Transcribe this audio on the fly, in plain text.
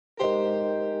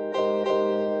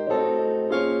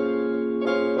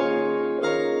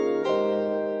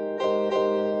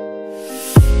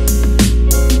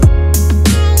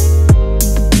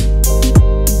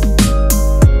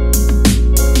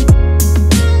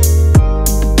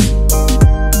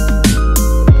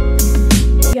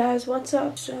what's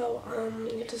up? So,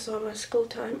 it is on my school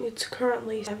time. It's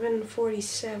currently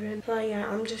 7:47. So yeah,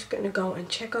 I'm just gonna go and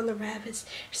check on the rabbits,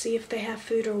 see if they have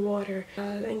food or water,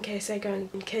 in case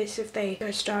if they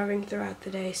are starving throughout the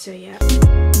day, so yeah.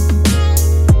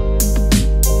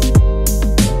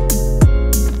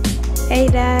 Hey,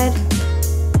 Dad.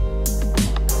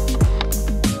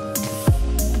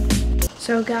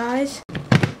 So guys,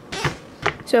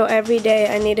 every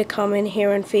day I need to come in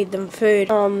here and feed them food,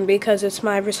 because it's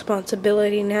my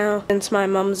responsibility now since my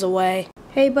mom's away.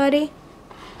 Hey, buddy.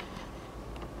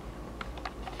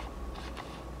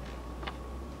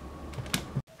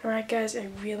 Alright guys, I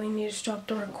really need to stop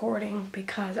the recording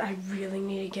because I really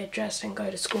need to get dressed and go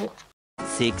to school.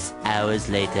 6 hours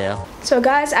later. So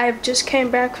guys, I just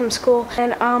came back from school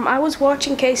and I was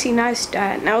watching Casey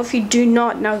Neistat. Now if you do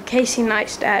not know Casey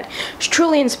Neistat, it's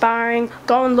truly inspiring.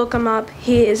 Go and look him up.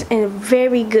 He is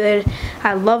very good.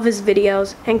 I love his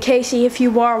videos. And Casey, if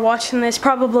you are watching this,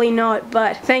 probably not,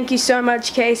 but thank you so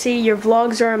much, Casey. Your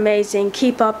vlogs are amazing.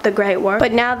 Keep up the great work.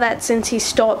 But now that since he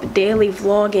stopped daily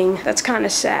vlogging, that's kind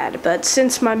of sad. But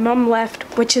since my mom left,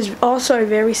 which is also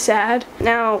very sad,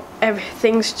 now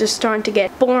everything's just starting to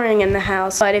get boring in the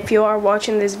house. But if you are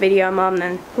watching this video, Mom,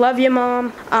 then love you,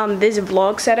 Mom. This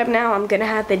vlog setup now, I'm gonna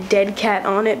have the dead cat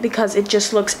on it because it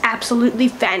just looks absolutely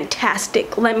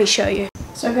fantastic. Let me show you.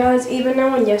 So guys, even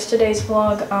though in yesterday's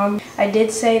vlog, I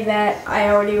did say that I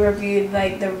already reviewed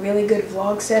like the really good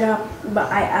vlog setup,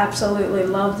 but I absolutely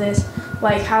love this.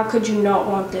 Like, how could you not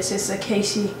want this? It's like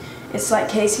Casey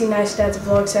Neistat's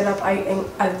vlog setup.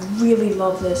 I really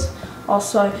love this.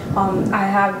 Also, I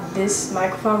have this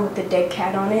microphone with the dead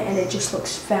cat on it, and it just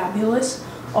looks fabulous.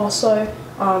 Also,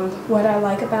 what I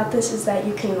like about this is that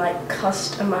you can like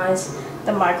customize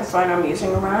the microphone I'm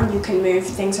using around. You can move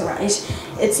things around.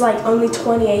 It's like only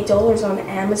 $28 on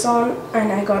Amazon,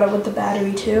 and I got it with the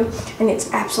battery too, and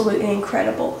it's absolutely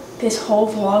incredible. This whole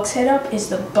vlog setup is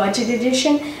the budget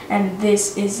edition, and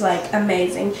this is like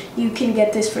amazing. You can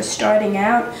get this for starting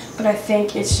out, but I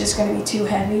think it's just going to be too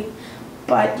heavy.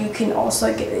 But you can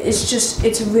also get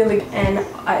it's really, and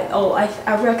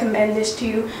I recommend this to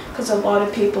you because a lot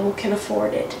of people can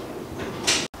afford it.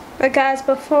 But guys,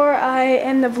 before I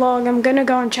end the vlog, I'm gonna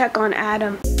go and check on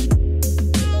Adam.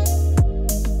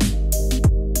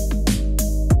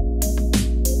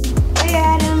 Hey,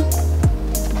 Adam.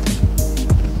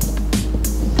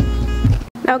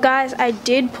 Now guys, I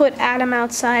did put Adam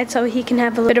outside so he can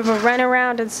have a bit of a run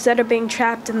around instead of being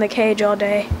trapped in the cage all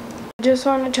day. Just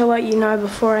wanted to let you know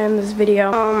before I end this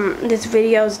video, this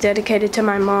video is dedicated to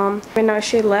my mom. I know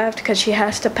she left because she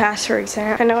has to pass her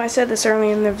exam. I know I said this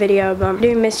earlier in the video, but I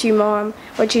do miss you, Mom.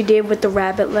 What you did with the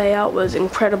rabbit layout was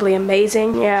incredibly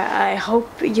amazing. Yeah, I hope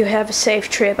you have a safe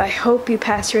trip. I hope you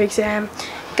pass your exam.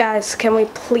 Guys, can we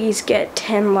please get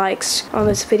 10 likes on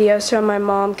this video so my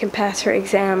mom can pass her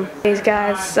exam? Please,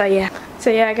 guys. So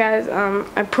yeah guys,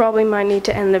 I probably might need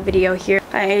to end the video here.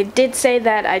 I did say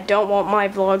that I don't want my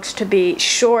vlogs to be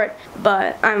short,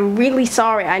 but I'm really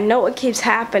sorry. I know it keeps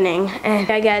happening. And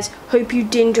yeah guys, hope you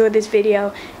did enjoy this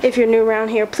video. If you're new around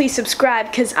here, please subscribe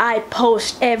because I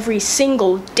post every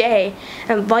single day.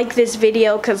 And like this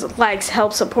video because likes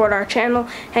help support our channel.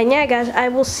 And yeah guys, I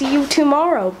will see you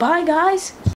tomorrow. Bye guys.